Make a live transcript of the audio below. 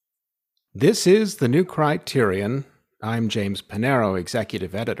This is the new Criterion. I'm James Panero,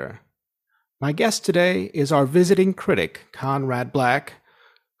 executive editor. My guest today is our visiting critic, Conrad Black,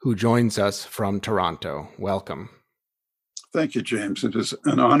 who joins us from Toronto. Welcome. Thank you, James. It is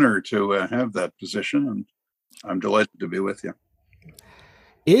an honor to have that position, and I'm delighted to be with you.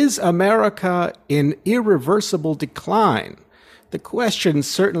 Is America in irreversible decline? The question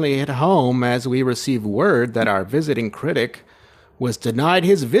certainly hit home as we receive word that our visiting critic was denied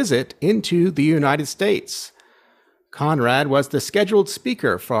his visit into the United States. Conrad was the scheduled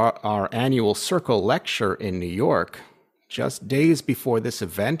speaker for our annual Circle lecture in New York. Just days before this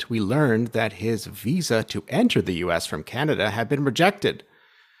event, we learned that his visa to enter the U.S. from Canada had been rejected.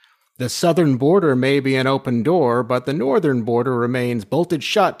 The southern border may be an open door, but the northern border remains bolted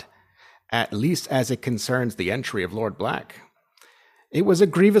shut, at least as it concerns the entry of Lord Black. It was a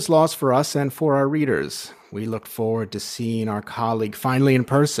grievous loss for us and for our readers. We looked forward to seeing our colleague finally in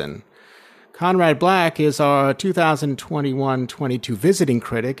person. Conrad Black is our 2021-22 visiting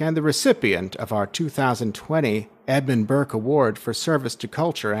critic and the recipient of our 2020 Edmund Burke Award for Service to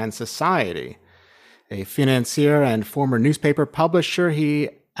Culture and Society. A financier and former newspaper publisher, he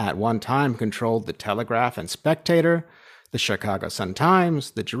at one time controlled the Telegraph and Spectator, the Chicago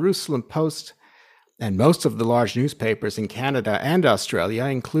Sun-Times, the Jerusalem Post, and most of the large newspapers in Canada and Australia,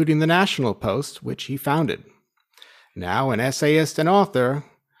 including the National Post, which he founded. Now an essayist and author,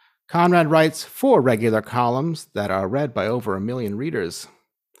 Conrad writes 4 regular columns that are read by over 1 million readers.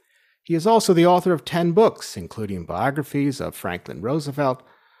 He is also the author of 10 books, including biographies of Franklin Roosevelt,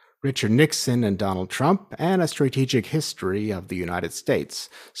 Richard Nixon, and Donald Trump, and a strategic history of the United States.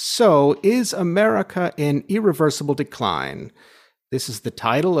 So, is America in irreversible decline? This is the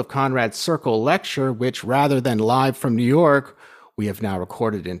title of Conrad's Circle lecture, which, rather than live from New York, we have now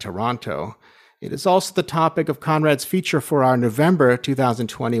recorded in Toronto. It is also the topic of Conrad's feature for our November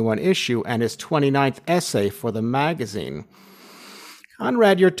 2021 issue and his 29th essay for the magazine.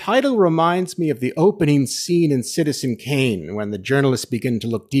 Conrad, your title reminds me of the opening scene in Citizen Kane when the journalists begin to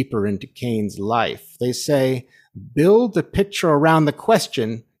look deeper into Kane's life. They say, build the picture around the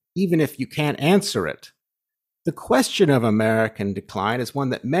question, even if you can't answer it. The question of American decline is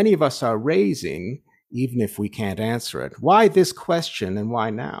one that many of us are raising, even if we can't answer it. Why this question and why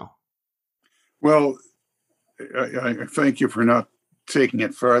now? Well, I thank you for not taking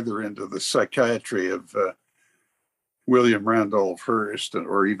it farther into the psychiatry of William Randolph Hearst,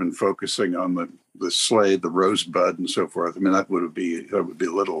 or even focusing on the Slade, the Rosebud, and so forth. I mean, that would be a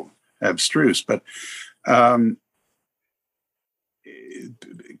little abstruse, but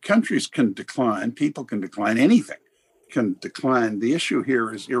countries can decline, people can decline, anything can decline. The issue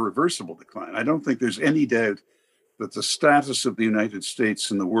here is irreversible decline. I don't think there's any doubt that the status of the United States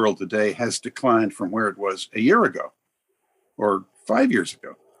in the world today has declined from where it was a year ago or 5 years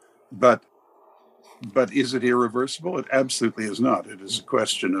ago. But is it irreversible? It absolutely is not. It is a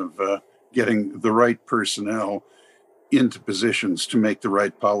question of getting the right personnel into positions to make the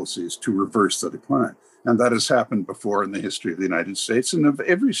right policies to reverse the decline. And that has happened before in the history of the United States and of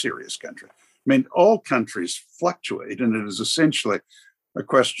every serious country. I mean, all countries fluctuate, and it is essentially a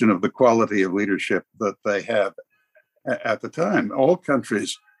question of the quality of leadership that they have at the time. All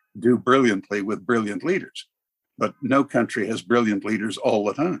countries do brilliantly with brilliant leaders, but no country has brilliant leaders all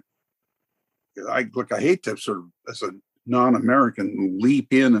the time. I hate to sort of, as a non-American,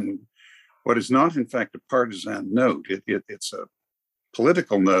 leap in and what is not, in fact, a partisan note. It's a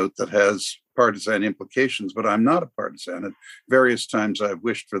political note that has partisan implications, but I'm not a partisan. At various times, I've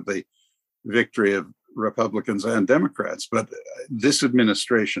wished for the victory of Republicans and Democrats, but this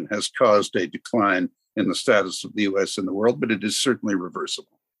administration has caused a decline in the status of the U.S. in the world, but it is certainly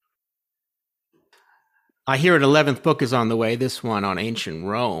reversible. I hear an 11th book is on the way, this one on ancient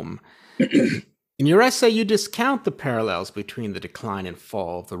Rome. In your essay, you discount the parallels between the decline and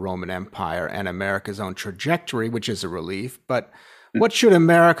fall of the Roman Empire and America's own trajectory, which is a relief. But what should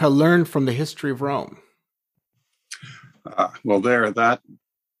America learn from the history of Rome? Well,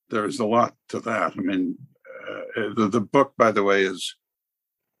 there's a lot to that. I mean, the book, by the way, is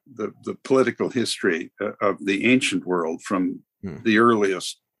the political history of the ancient world from the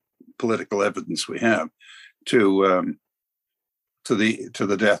earliest political evidence we have to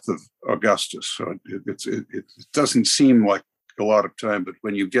the death of Augustus. So it doesn't seem like a lot of time, but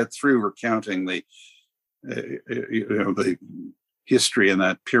when you get through recounting the history in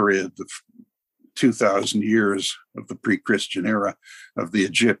that period, the 2,000 years of the pre-Christian era, of the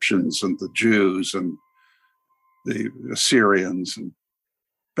Egyptians and the Jews and the Assyrians and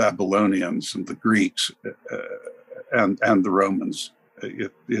Babylonians and the Greeks and the Romans.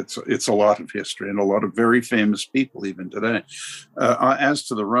 It's a lot of history and a lot of very famous people even today. As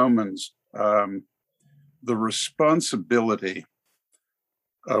to the Romans, the responsibility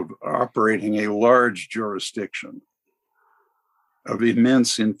of operating a large jurisdiction of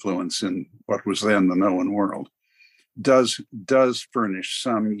immense influence in what was then the known world does furnish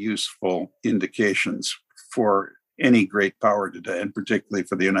some useful indications for any great power today, and particularly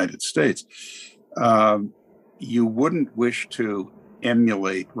for the United States. You wouldn't wish to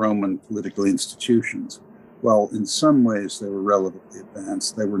emulate Roman political institutions. Well, in some ways they were relatively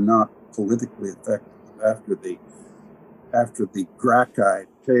advanced. They were not politically effective after the Gracchi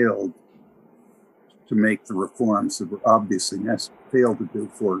failed to make the reforms that were obviously necessary, failed to do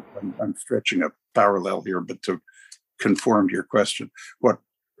for, I'm stretching a parallel here, but to conform to your question, what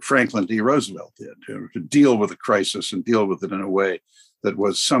Franklin D. Roosevelt did to deal with the crisis and deal with it in a way that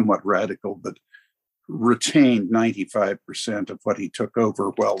was somewhat radical, but retained 95% of what he took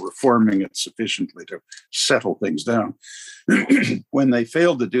over while reforming it sufficiently to settle things down. When they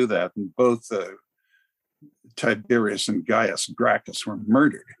failed to do that, and both Tiberius and Gaius Gracchus were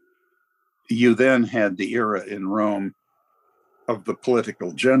murdered, you then had the era in Rome of the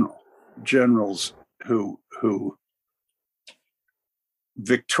political generals who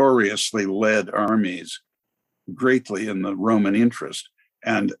victoriously led armies greatly in the Roman interest,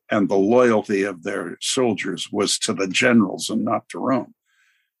 and the loyalty of their soldiers was to the generals and not to Rome.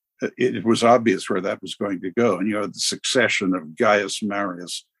 It was obvious where that was going to go, and you had the succession of Gaius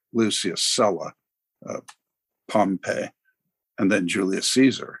Marius, Lucius Sulla, Pompey, and then Julius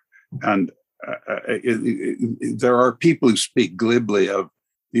Caesar. And there are people who speak glibly of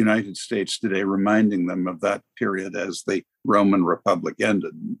the United States today, reminding them of that period as the Roman Republic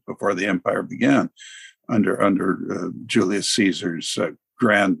ended before the empire began under Julius Caesar's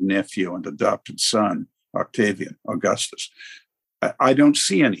grandnephew and adopted son, Octavian Augustus. I don't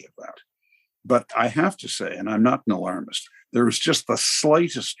see any of that. But I have to say, and I'm not an alarmist, there was just the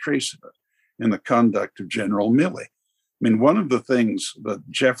slightest trace of it in the conduct of General Milley. I mean, one of the things that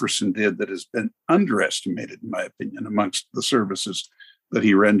Jefferson did that has been underestimated, in my opinion, amongst the services that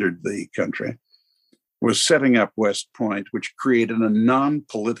he rendered the country was setting up West Point, which created a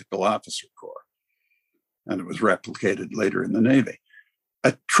non-political officer corps. And it was replicated later in the Navy.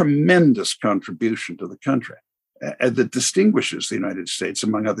 A tremendous contribution to the country that distinguishes the United States,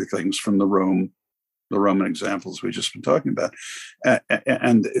 among other things, from the Roman examples we've just been talking about.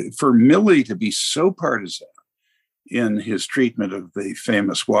 And for Milley to be so partisan in his treatment of the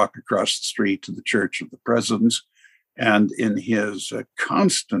famous walk across the street to the Church of the Presidents, and in his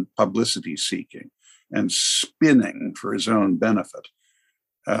constant publicity seeking and spinning for his own benefit.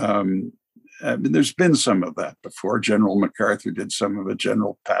 I mean, there's been some of that before. General MacArthur did some of it,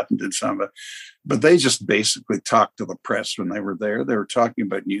 General Patton did some of it, but they just basically talked to the press when they were there. They were talking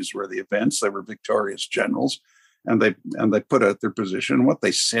about newsworthy events. They were victorious generals, and they put out their position. What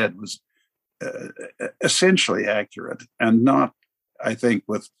they said was essentially accurate, and not, I think,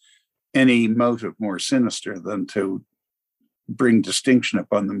 with any motive more sinister than to bring distinction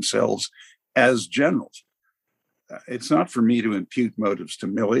upon themselves as generals. It's not for me to impute motives to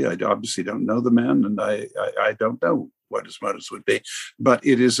Milley. I obviously don't know the man, and I don't know what his motives would be. But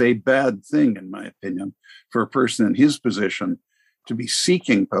it is a bad thing, in my opinion, for a person in his position to be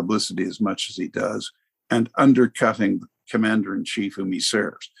seeking publicity as much as he does and undercutting the commander-in-chief whom he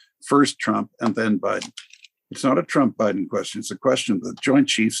serves. First Trump and then Biden. It's not a Trump-Biden question. It's a question that Joint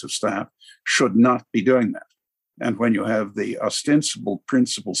Chiefs of Staff should not be doing that. And when you have the ostensible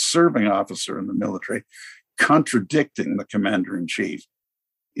principal serving officer in the military contradicting the commander-in-chief,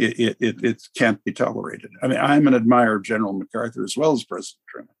 it can't be tolerated. I mean, I'm an admirer of General MacArthur as well as President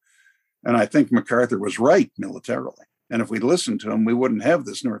Truman. And I think MacArthur was right militarily. And if we listened to him, we wouldn't have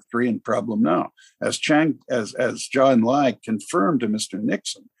this North Korean problem now. As John Lai confirmed to Mr.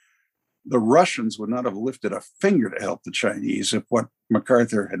 Nixon, the Russians would not have lifted a finger to help the Chinese if what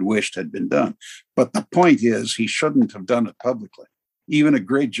MacArthur had wished had been done. But the point is, he shouldn't have done it publicly. Even a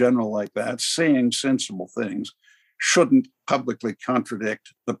great general like that, saying sensible things, shouldn't publicly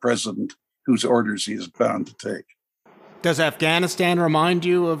contradict the president whose orders he is bound to take. Does Afghanistan remind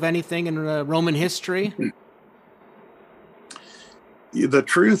you of anything in Roman history? The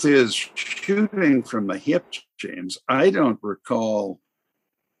truth is, shooting from the hip, James, I don't recall.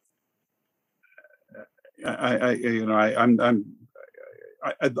 The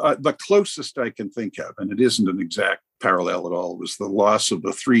closest I can think of, and it isn't an exact parallel at all, was the loss of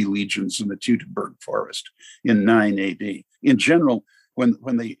the 3 legions in the Teutoburg forest in 9 AD. In general,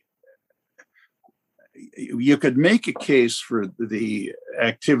 you could make a case for the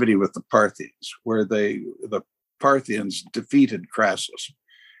activity with the Parthians, where the Parthians defeated Crassus,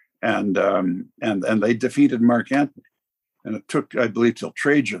 and they defeated Mark Antony, and it took, I believe, till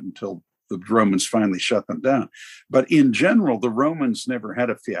Trajan, till the Romans finally shut them down. But in general, the Romans never had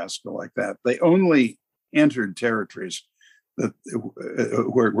a fiasco like that. They only entered territories that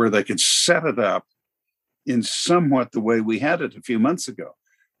where they could set it up in somewhat the way we had it a few months ago,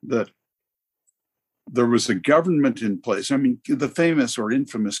 that there was a government in place. I mean, the famous or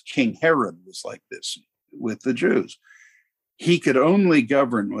infamous King Herod was like this with the Jews. He could only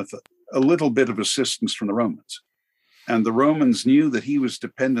govern with a little bit of assistance from the Romans. And the Romans knew that he was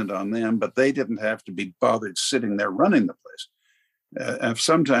dependent on them, but they didn't have to be bothered sitting there running the place.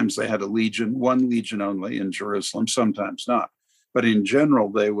 Sometimes they had a legion, one legion only in Jerusalem, sometimes not. But in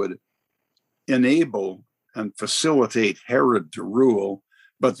general, they would enable and facilitate Herod to rule,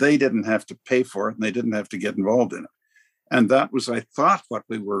 but they didn't have to pay for it and they didn't have to get involved in it. And that was, I thought, what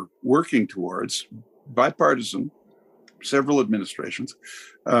we were working towards, bipartisan, several administrations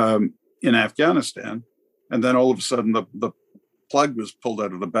in Afghanistan. And then all of a sudden the plug was pulled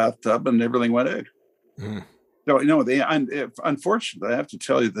out of the bathtub and everything went out. Mm. So, unfortunately, I have to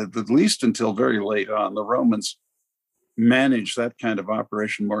tell you that at least until very late on, the Romans managed that kind of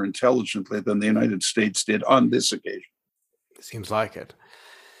operation more intelligently than the United States did on this occasion. Seems like it.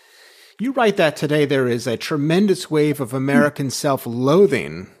 You write that today there is a tremendous wave of American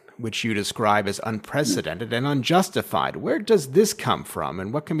self-loathing, which you describe as unprecedented and unjustified. Where does this come from,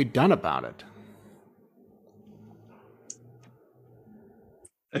 and what can be done about it?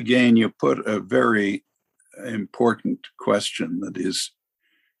 Again, you put a very important question that is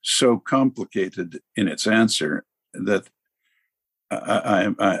so complicated in its answer that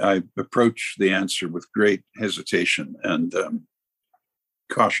I approach the answer with great hesitation and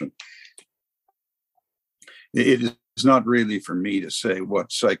caution. It is not really for me to say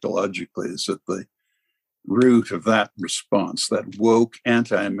what psychologically is at the root of that response, that woke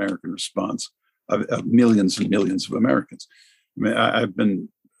anti-American response of millions and millions of Americans. I mean, I've been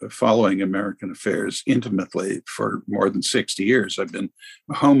following American affairs intimately for more than 60 years. I've been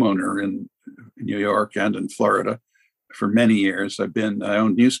a homeowner in New York and in Florida for many years. I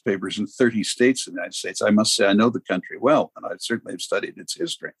owned newspapers in 30 states in the United States. I must say I know the country well, and I certainly have studied its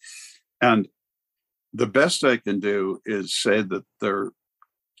history. And the best I can do is say that there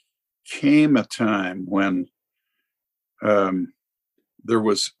came a time when there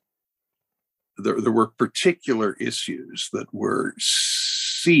were particular issues that were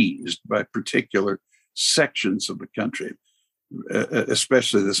seized by particular sections of the country,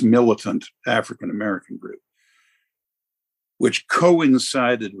 especially this militant African American group, which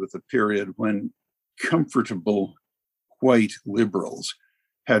coincided with a period when comfortable white liberals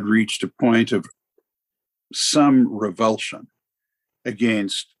had reached a point of some revulsion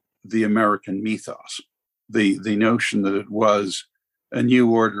against the American mythos, the notion that it was a new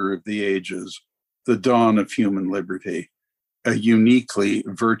order of the ages, the dawn of human liberty, a uniquely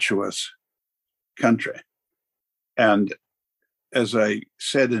virtuous country. And as I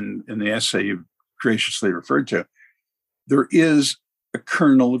said in the essay you graciously referred to, there is a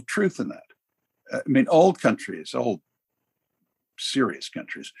kernel of truth in that. I mean, all countries, all serious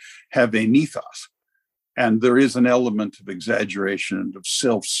countries, have a mythos. And there is an element of exaggeration and of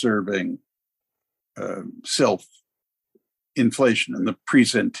self-serving, self-inflation in the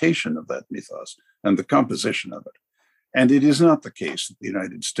presentation of that mythos and the composition of it. And it is not the case that the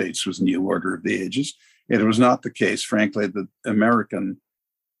United States was new order of the ages. It was not the case, frankly, that American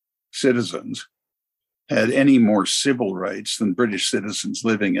citizens had any more civil rights than British citizens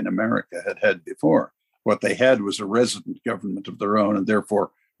living in America had had before. What they had was a resident government of their own and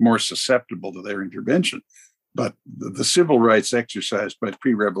therefore more susceptible to their intervention. But the civil rights exercised by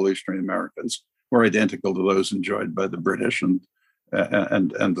pre-revolutionary Americans were identical to those enjoyed by the British and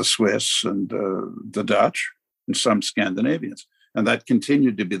the Swiss and the Dutch and some Scandinavians. And that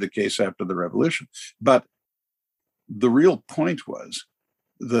continued to be the case after the revolution. But the real point was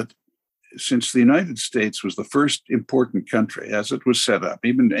that since the United States was the first important country as it was set up,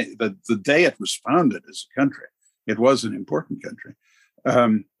 even the day it was founded as a country, it was an important country.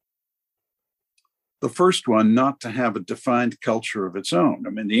 The first one not to have a defined culture of its own.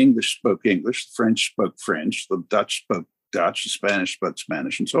 I mean, the English spoke English, the French spoke French, the Dutch spoke Dutch, the Spanish spoke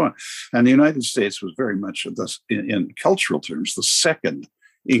Spanish, and so on. And the United States was very much, in cultural terms, the second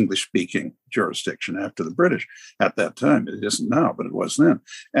English-speaking jurisdiction after the British at that time. It isn't now, but it was then.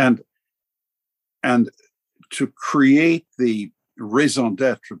 And to create the raison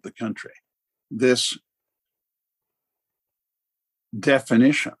d'etre of the country, this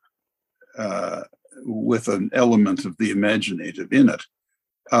definition with an element of the imaginative in it,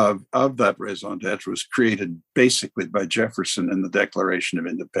 of that raison d'etre was created basically by Jefferson in the Declaration of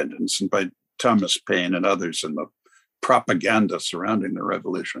Independence and by Thomas Paine and others in the propaganda surrounding the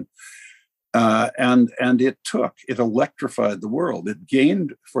revolution. And it electrified the world. It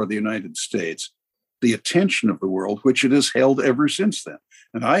gained for the United States the attention of the world, which it has held ever since then.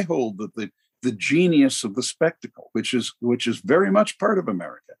 And I hold that the genius of the spectacle, which is very much part of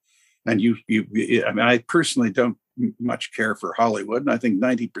America. And I mean, I personally don't much care for Hollywood, and I think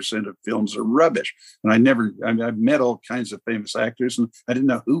 90% of films are rubbish. And I've met all kinds of famous actors, and I didn't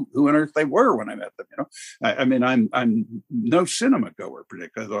know who on earth they were when I met them. I mean, I'm no cinema goer,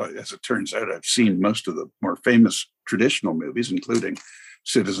 particularly, although, as it turns out, I've seen most of the more famous traditional movies, including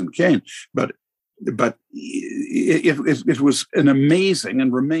Citizen Kane. But it was an amazing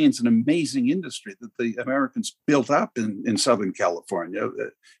and remains an amazing industry that the Americans built up in Southern California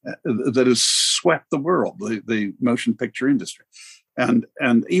that has swept the world, the motion picture industry. And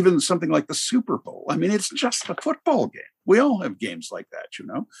even something like the Super Bowl. I mean, it's just a football game. We all have games like that, I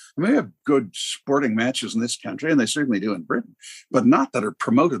mean, we have good sporting matches in this country, and they certainly do in Britain, but not that are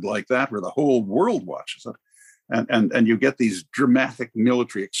promoted like that where the whole world watches it. And you get these dramatic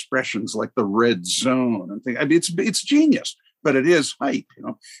military expressions like the red zone and things. I mean, it's genius, but it is hype,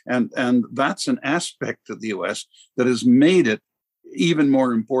 and that's an aspect of the U.S. that has made it even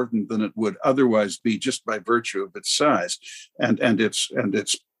more important than it would otherwise be, just by virtue of its size and its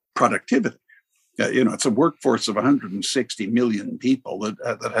productivity. It's a workforce of 160 million people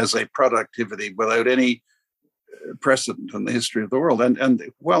that has a productivity without any precedent in the history of the world. And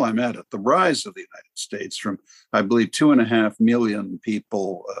while I'm at it, the rise of the United States from, I believe, 2.5 million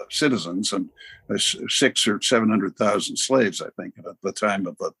people, citizens, and 600,000 or 700,000 slaves, I think, at the time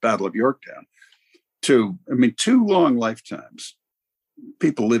of the Battle of Yorktown, to, I mean, 2 long lifetimes,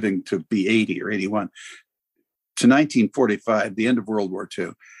 people living to be 80 or 81, to 1945, the end of World War II,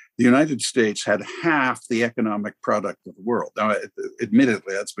 the United States had half the economic product of the world. Now,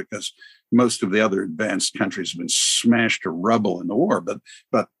 admittedly, that's because most of the other advanced countries have been smashed to rubble in the war,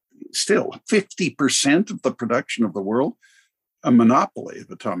 but still, 50% of the production of the world, a monopoly of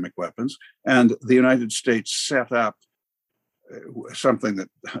atomic weapons, and the United States set up something that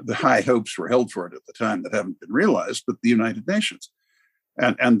the high hopes were held for it at the time that haven't been realized, but the United Nations.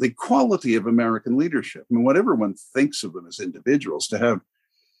 And the quality of American leadership, I mean, whatever one thinks of them as individuals, to have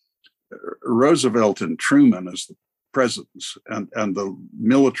Roosevelt and Truman as the presidents, and the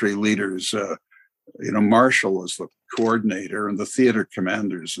military leaders, Marshall as the coordinator, and the theater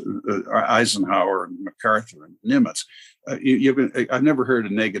commanders, Eisenhower and MacArthur and Nimitz. I've never heard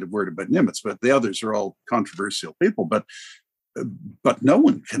a negative word about Nimitz, but the others are all controversial people. But no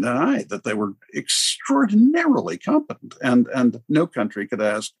one can deny that they were extraordinarily competent, and no country could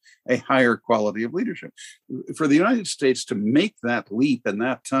ask a higher quality of leadership. For the United States to make that leap in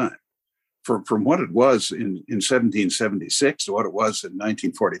that time, from what it was in 1776 to what it was in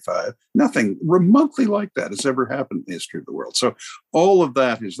 1945, nothing remotely like that has ever happened in the history of the world. So all of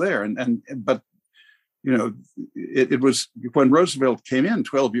that is there. But it was when Roosevelt came in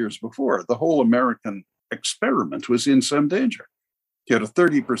 12 years before, the whole American experiment was in some danger. You had a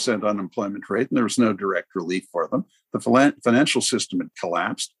 30% unemployment rate, and there was no direct relief for them. The financial system had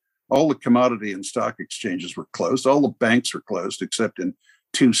collapsed. All the commodity and stock exchanges were closed. All the banks were closed, except in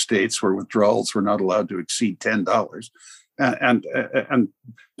 2 states where withdrawals were not allowed to exceed $10. And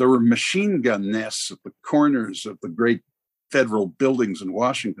there were machine gun nests at the corners of the great federal buildings in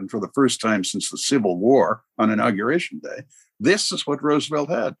Washington for the first time since the Civil War on Inauguration Day. This is what Roosevelt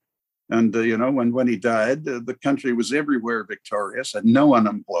had. And, when he died, the country was everywhere victorious, had no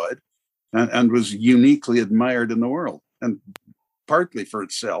unemployed, and was uniquely admired in the world. And partly for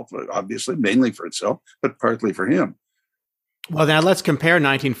itself, obviously, mainly for itself, but partly for him. Well, now let's compare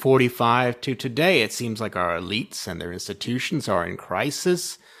 1945 to today. It seems like our elites and their institutions are in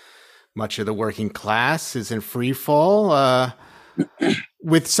crisis. Much of the working class is in free fall,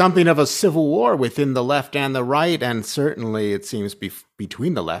 with something of a civil war within the left and the right, and certainly it seems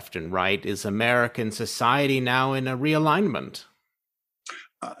between the left and right. Is American society now in a realignment?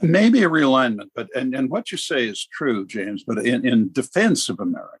 Maybe a realignment, and what you say is true, James, but in defense of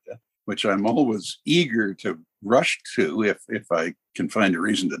America, which I'm always eager to rush to if I can find a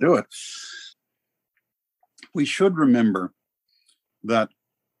reason to do it, we should remember that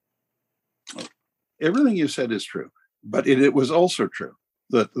everything you said is true, but it was also true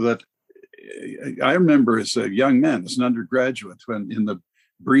that I remember as a young man, as an undergraduate, when in the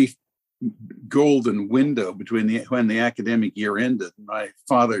brief golden window between when the academic year ended, my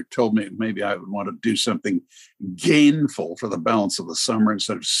father told me maybe I would want to do something gainful for the balance of the summer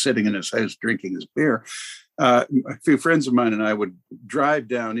instead of sitting in his house drinking his beer. A few friends of mine and I would drive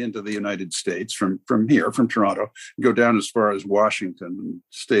down into the United States from here, from Toronto, go down as far as Washington,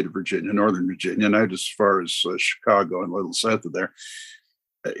 state of Virginia, Northern Virginia, and out as far as Chicago and a little south of there.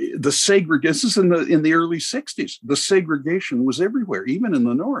 This is in the early 60s. The segregation was everywhere, even in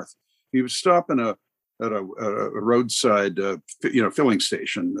the North. You would stop at a roadside filling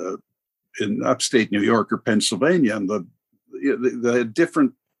station in upstate New York or Pennsylvania, and the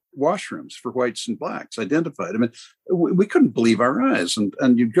different washrooms for whites and blacks identified. I mean, we couldn't believe our eyes.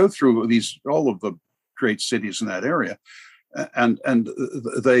 And you'd go through all of the great cities in that area, and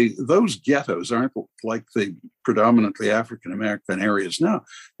those ghettos aren't like the predominantly African American areas now.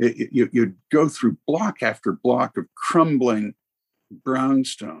 You'd go through block after block of crumbling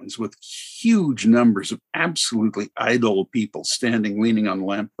brownstones with huge numbers of absolutely idle people standing, leaning on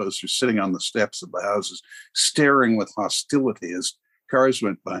lampposts or sitting on the steps of the houses, staring with hostility as cars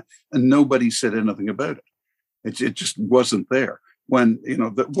went by, and nobody said anything about it. It just wasn't there. When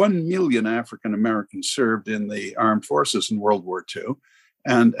that 1 million African Americans served in the armed forces in World War II,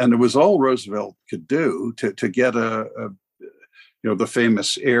 and it was all Roosevelt could do to get the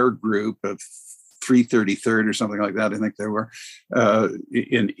famous air group of 333rd or something like that. I think they were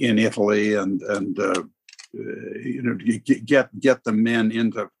in Italy, and get the men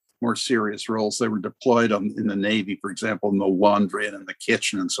into more serious roles. They were deployed in the Navy, for example, in the laundry and in the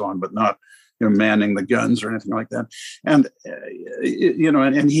kitchen and so on, but not manning the guns or anything like that. And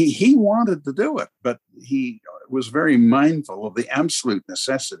and he wanted to do it, but he was very mindful of the absolute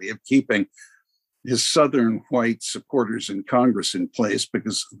necessity of keeping his Southern white supporters in Congress in place,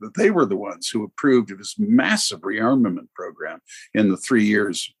 because they were the ones who approved of his massive rearmament program in the 3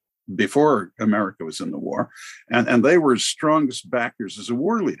 years before America was in the war. And they were his strongest backers as a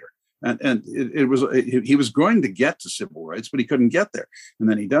war leader. And he was going to get to civil rights, but he couldn't get there. And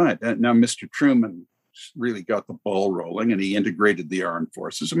then he died. And now Mr. Truman really got the ball rolling, and he integrated the armed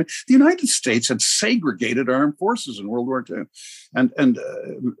forces. I mean, the United States had segregated armed forces in World War II. And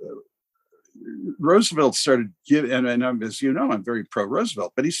Roosevelt started giving, and as you know, I'm very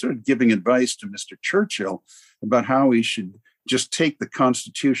pro-Roosevelt, but he started giving advice to Mr. Churchill about how he should just take the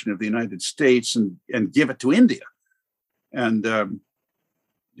Constitution of the United States and give it to India. And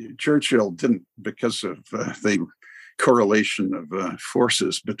Churchill didn't, because of the correlation of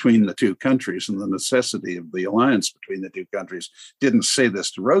forces between the two countries and the necessity of the alliance between the two countries, didn't say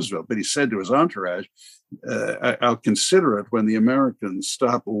this to Roosevelt, but he said to his entourage, I'll consider it when the Americans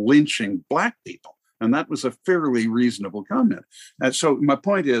stop lynching black people. And that was a fairly reasonable comment. And so my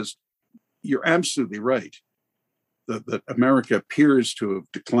point is, you're absolutely right that America appears to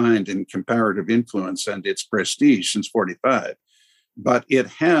have declined in comparative influence and its prestige since 1945. But it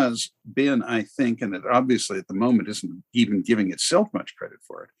has been, I think, and it obviously at the moment isn't even giving itself much credit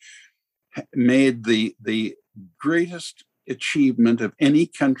for it, made the greatest achievement of any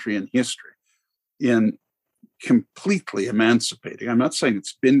country in history in completely emancipating. I'm not saying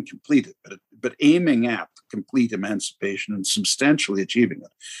it's been completed, but aiming at complete emancipation and substantially achieving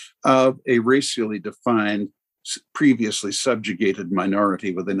it of a racially defined, previously subjugated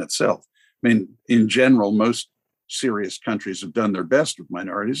minority within itself. I mean, in general, most serious countries have done their best with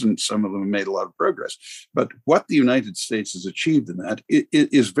minorities, and some of them have made a lot of progress. But what the United States has achieved in that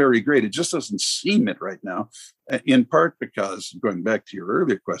is very great. It just doesn't seem it right now, in part because, going back to your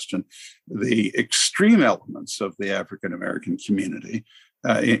earlier question, the extreme elements of the African American community,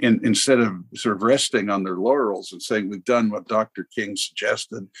 instead of sort of resting on their laurels and saying, we've done what Dr. King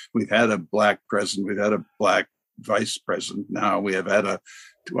suggested, we've had a black president, we've had a black vice president, now we have had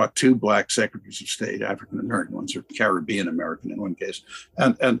two black secretaries of state, African American ones, or Caribbean American in one case,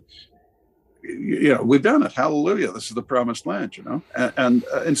 and we've done it. Hallelujah! This is the promised land, And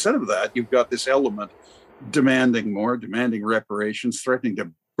instead of that, you've got this element demanding more, demanding reparations, threatening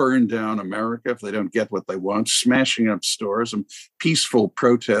to burn down America if they don't get what they want, smashing up stores, and peaceful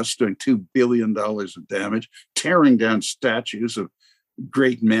protests doing $2 billion of damage, tearing down statues of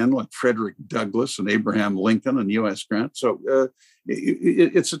great men like Frederick Douglass and Abraham Lincoln and U.S. Grant. So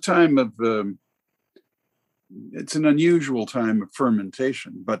it's a time of, it's an unusual time of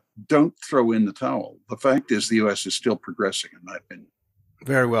fermentation, but don't throw in the towel. The fact is the U.S. is still progressing, in my opinion.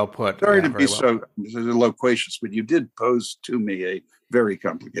 Very well put. Sorry to be so loquacious, but you did pose to me a very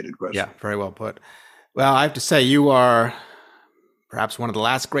complicated question. Yeah, very well put. Well, I have to say, you are perhaps one of the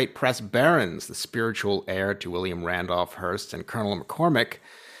last great press barons, the spiritual heir to William Randolph Hearst and Colonel McCormick.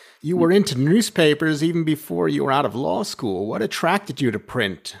 You were into newspapers even before you were out of law school. What attracted you to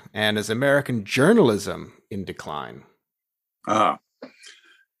print, and is American journalism in decline? Well,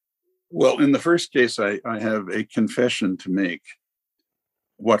 in the first case, I have a confession to make.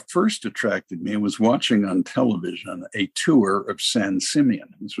 What first attracted me was watching on television a tour of San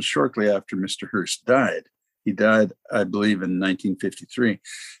Simeon. This was shortly after Mr. Hearst died. He died, I believe, in 1953.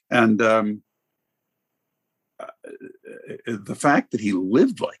 And the fact that he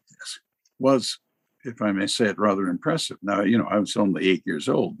lived like this was, if I may say it, rather impressive. Now, I was only 8 years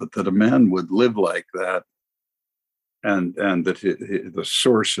old, but that a man would live like that, and that the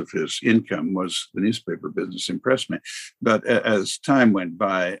source of his income was the newspaper business, impressed me. But as time went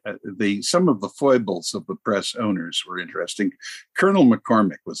by, some of the foibles of the press owners were interesting. Colonel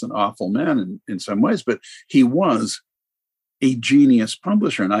McCormick was an awful man in some ways, but he was a genius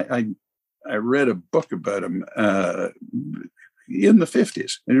publisher. And I read a book about him in the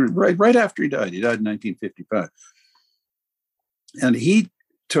 50s, right after he died. He died in 1955. And he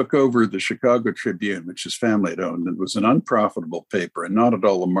took over the Chicago Tribune, which his family had owned. It was an unprofitable paper and not at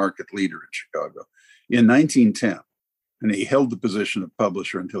all a market leader in Chicago, in 1910. And he held the position of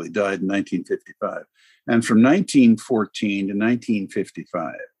publisher until he died in 1955. And from 1914 to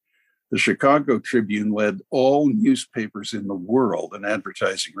 1955, the Chicago Tribune led all newspapers in the world in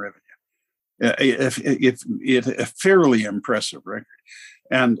advertising revenue. A fairly impressive record.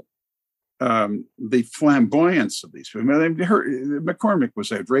 And the flamboyance of these people. McCormick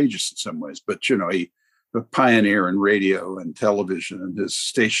was outrageous in some ways, but the pioneer in radio and television, and his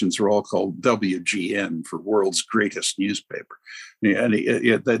stations were all called WGN, for World's Greatest Newspaper. And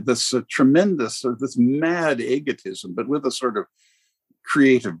this tremendous, this mad egotism, but with a sort of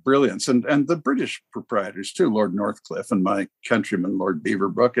creative brilliance. And the British proprietors too, Lord Northcliffe and my countryman, Lord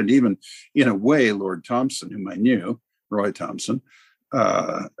Beaverbrook, and even in a way, Lord Thompson, whom I knew, Roy Thompson.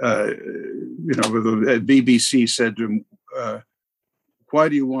 The BBC said to him, "Why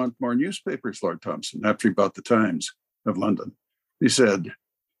do you want more newspapers, Lord Thompson?" After he bought the Times of London, he said,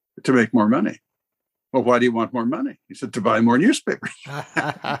 "To make more money." "Well, why do you want more money?" He said, "To buy more newspapers."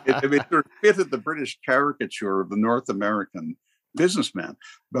 It sort of fitted the British caricature of the North American businessman,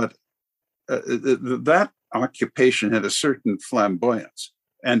 but that occupation had a certain flamboyance,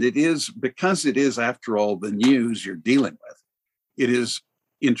 and it is because it is, after all, the news you're dealing with. It is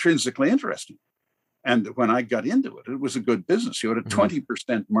intrinsically interesting. And when I got into it, it was a good business. You had a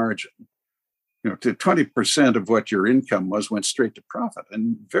 20% margin. To 20% of what your income was went straight to profit.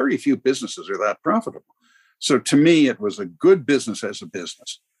 And very few businesses are that profitable. So to me, it was a good business as a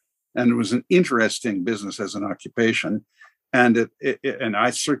business. And it was an interesting business as an occupation. And and I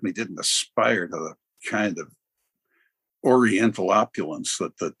certainly didn't aspire to the kind of Oriental opulence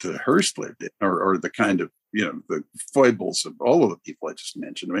that Hearst lived in, or the kind of, the foibles of all of the people I just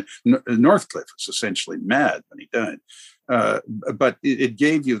mentioned. I mean, Northcliffe was essentially mad when he died, but it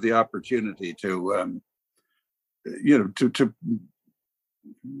gave you the opportunity to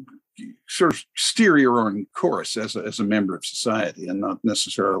sort of steer your own course as a member of society, and not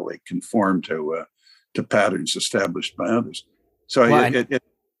necessarily conform to patterns established by others. So it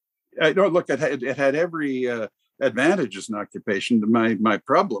had every advantage as an occupation. My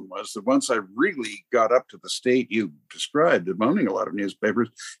problem was that once I really got up to the state you described of owning a lot of newspapers,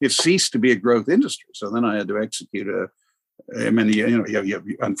 it ceased to be a growth industry. So then I had to execute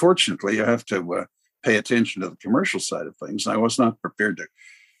unfortunately, you have to pay attention to the commercial side of things. And I was not prepared to,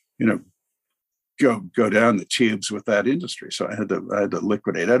 go down the tubes with that industry. So I had to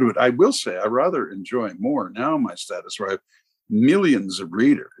liquidate out of it. I will say I rather enjoy more now my status where I have millions of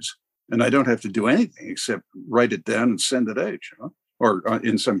readers, and I don't have to do anything except write it down and send it out, or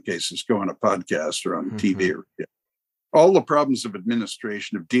in some cases go on a podcast or on TV. All the problems of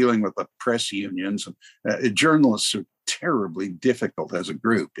administration, of dealing with the press unions, and journalists are terribly difficult as a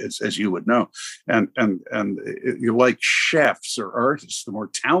group, as you would know. And you're like chefs or artists. The more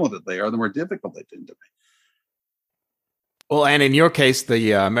talented they are, the more difficult they tend to be. Well, and in your case,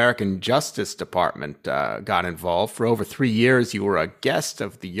 the American Justice Department got involved. For over 3 years, you were a guest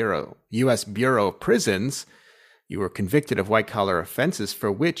of the U.S. Bureau of Prisons. You were convicted of white-collar offenses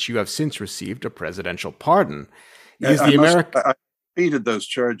for which you have since received a presidential pardon. I defeated those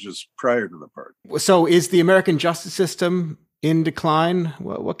charges prior to the pardon. So is the American justice system in decline?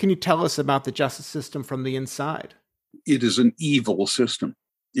 What can you tell us about the justice system from the inside? It is an evil system.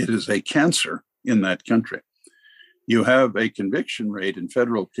 It is a cancer in that country. You have a conviction rate in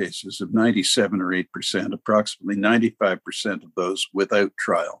federal cases of 97 or 8%, approximately 95% of those without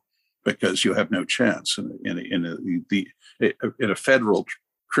trial, because you have no chance in a federal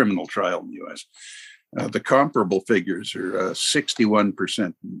criminal trial in the U.S. The comparable figures are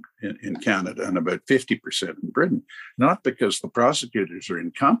 61% in Canada and about 50% in Britain, not because the prosecutors are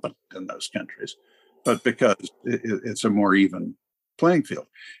incompetent in those countries, but because it's a more even playing field.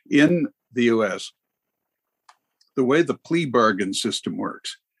 In the U.S., the way the plea bargain system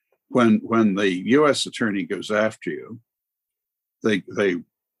works, when the U.S. attorney goes after you, they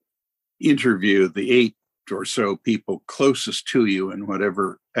interview the 8 or so people closest to you in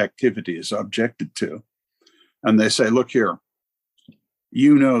whatever activity is objected to. And they say, look here,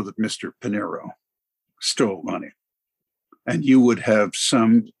 you know that Mr. Panero stole money, and you would have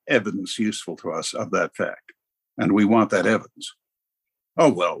some evidence useful to us of that fact. And we want that evidence. Oh,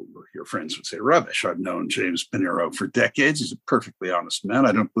 well, your friends would say, rubbish. I've known James Panero for decades. He's a perfectly honest man.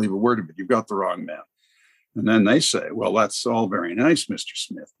 I don't believe a word of it. You've got the wrong man. And then they say, well, that's all very nice, Mr.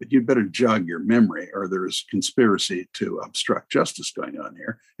 Smith, but you'd better jog your memory, or there is conspiracy to obstruct justice going on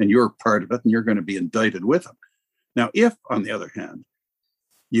here, and you're part of it, and you're going to be indicted with him. Now, if, on the other hand,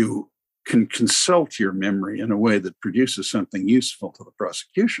 you can consult your memory in a way that produces something useful to the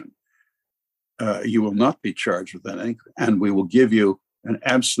prosecution, you will not be charged with anything, and we will give you an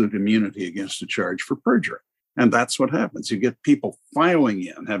absolute immunity against a charge for perjury. And that's what happens. You get people filing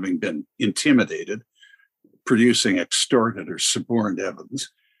in, having been intimidated, producing extorted or suborned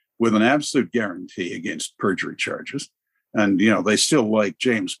evidence with an absolute guarantee against perjury charges. And, they still like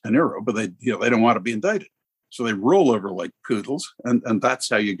James Panero, but they don't want to be indicted. So they roll over like poodles, and that's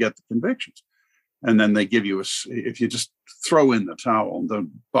how you get the convictions. And then they give you if you just throw in the towel and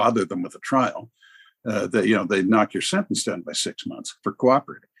don't bother them with a trial, they knock your sentence down by 6 months for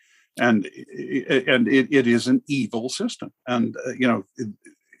cooperating. And it is an evil system. And,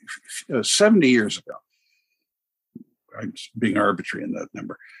 70 years ago, I'm being arbitrary in that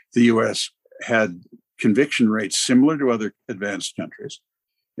number, the U.S. had conviction rates similar to other advanced countries.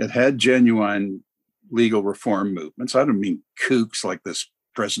 It had genuine legal reform movements. I don't mean kooks like this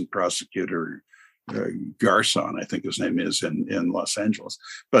present prosecutor, Garcon, I think his name is, in Los Angeles,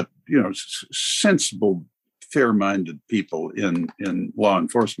 but, sensible, fair-minded people in law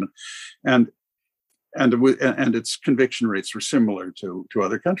enforcement. And its conviction rates were similar to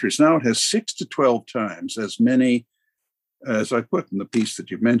other countries. Now it has 6 to 12 times as many, as I put in the piece that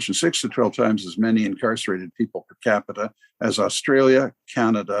you've mentioned, 6 to 12 times as many incarcerated people per capita as Australia,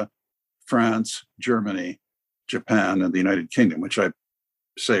 Canada, France, Germany, Japan, and the United Kingdom, which I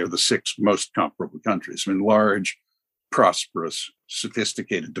say are the 6 most comparable countries. I mean, large, prosperous,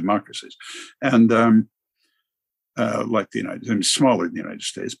 sophisticated democracies. And like the United States, smaller than the United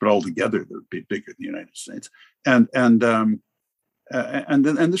States, but altogether they would be bigger than the United States. And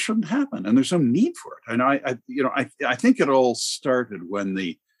this shouldn't happen, and there's no need for it. And I think it all started when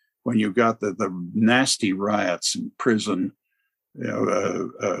you got the nasty riots in prison.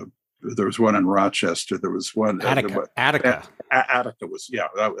 There was one in Rochester. There was one Attica. Attica was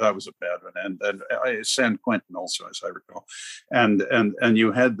that was a bad one, and San Quentin also, as I recall, and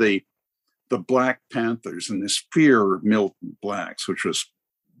you had the Black Panthers and this fear of militant blacks, which was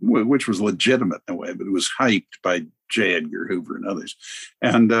legitimate in a way, but it was hyped by J. Edgar Hoover and others.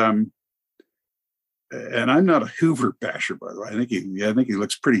 And I'm not a Hoover basher, by the way. I think he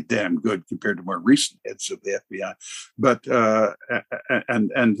looks pretty damn good compared to more recent heads of the FBI. But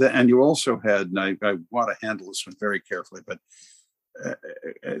and you also had, and I want to handle this one very carefully, but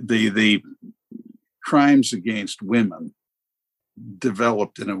the crimes against women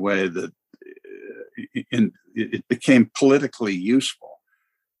developed in a way that it became politically useful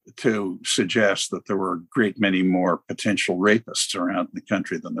to suggest that there were a great many more potential rapists around the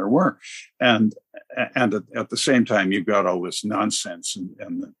country than there were. And at the same time, you've got all this nonsense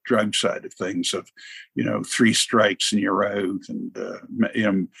and the drug side of things of, 3 strikes and you're out,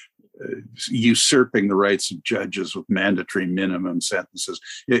 and usurping the rights of judges with mandatory minimum sentences.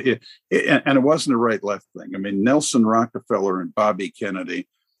 And it wasn't a right-left thing. I mean, Nelson Rockefeller and Bobby Kennedy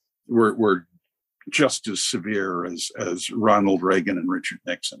were just as severe as Ronald Reagan and Richard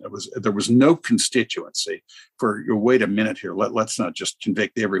Nixon. There was no constituency for, wait a minute here, let's not just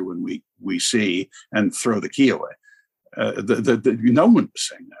convict everyone we see and throw the key away. No one was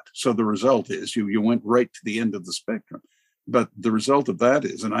saying that. So the result is you went right to the end of the spectrum. But the result of that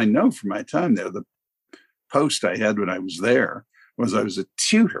is, and I know from my time there, the post I had when I was there was I was a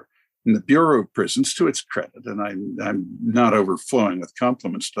tutor in the Bureau of Prisons, to its credit, and I'm not overflowing with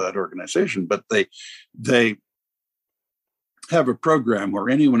compliments to that organization, but they have a program where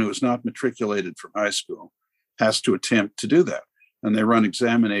anyone who is not matriculated from high school has to attempt to do that. And they run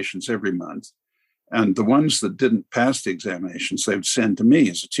examinations every month. And the ones that didn't pass the examinations, they would send to me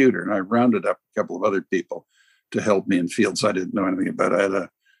as a tutor. And I rounded up a couple of other people to help me in fields I didn't know anything about. I had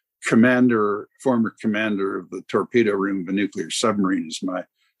a former commander of the torpedo room of a nuclear submarine as my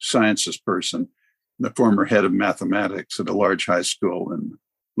sciences person, the former head of mathematics at a large high school in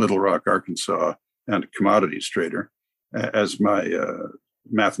Little Rock, Arkansas, and a commodities trader as my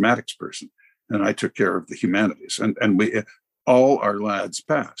mathematics person. And I took care of the humanities. And we all our lads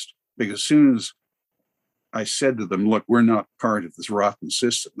passed, because as soon as I said to them, look, we're not part of this rotten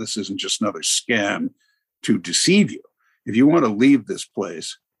system. This isn't just another scam to deceive you. If you want to leave this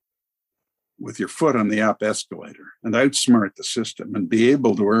place, with your foot on the up escalator and outsmart the system and be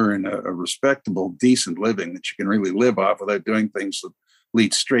able to earn a respectable, decent living that you can really live off without doing things that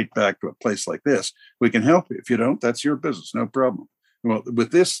lead straight back to a place like this, we can help you. If you don't, that's your business, no problem. Well,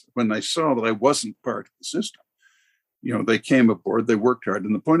 with this, when they saw that I wasn't part of the system, they came aboard, they worked hard.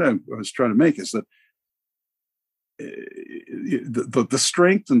 And the point I was trying to make is that the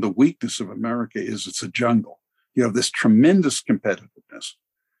strength and the weakness of America is it's a jungle. You have this tremendous competitiveness.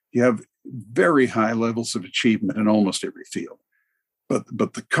 You have very high levels of achievement in almost every field. But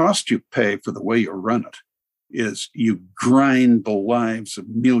the cost you pay for the way you run it is you grind the lives of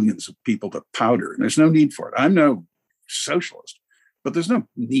millions of people to powder. And there's no need for it. I'm no socialist, but there's no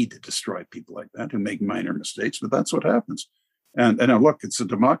need to destroy people like that who make minor mistakes. But that's what happens. And now, look, it's a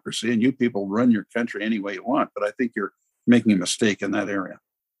democracy and you people run your country any way you want. But I think you're making a mistake in that area.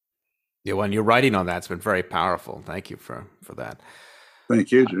 Yeah, when you're writing on that, it's been very powerful. Thank you for that.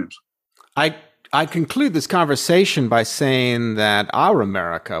 Thank you, James. I conclude this conversation by saying that our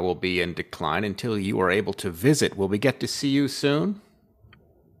America will be in decline until you are able to visit. Will we get to see you soon?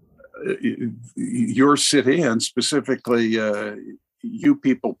 Your city, and specifically you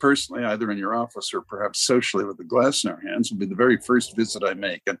people personally, either in your office or perhaps socially with a glass in our hands, will be the very first visit I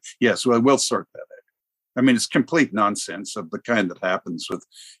make. And yes, well, we'll sort that out. I mean, it's complete nonsense of the kind that happens with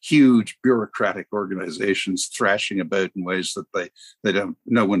huge bureaucratic organizations thrashing about in ways that they don't,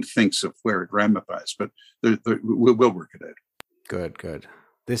 no one thinks of where it ramifies, but we'll work it out. Good.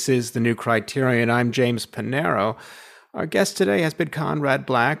 This is the New Criterion. I'm James Panero. Our guest today has been Conrad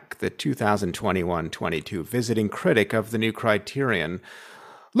Black, the 2021-22 visiting critic of the New Criterion.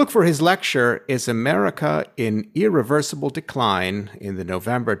 Look for his lecture, Is America in Irreversible Decline, in the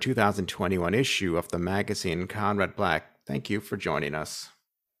November 2021 issue of the magazine. Conrad Black, thank you for joining us.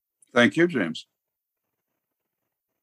 Thank you, James.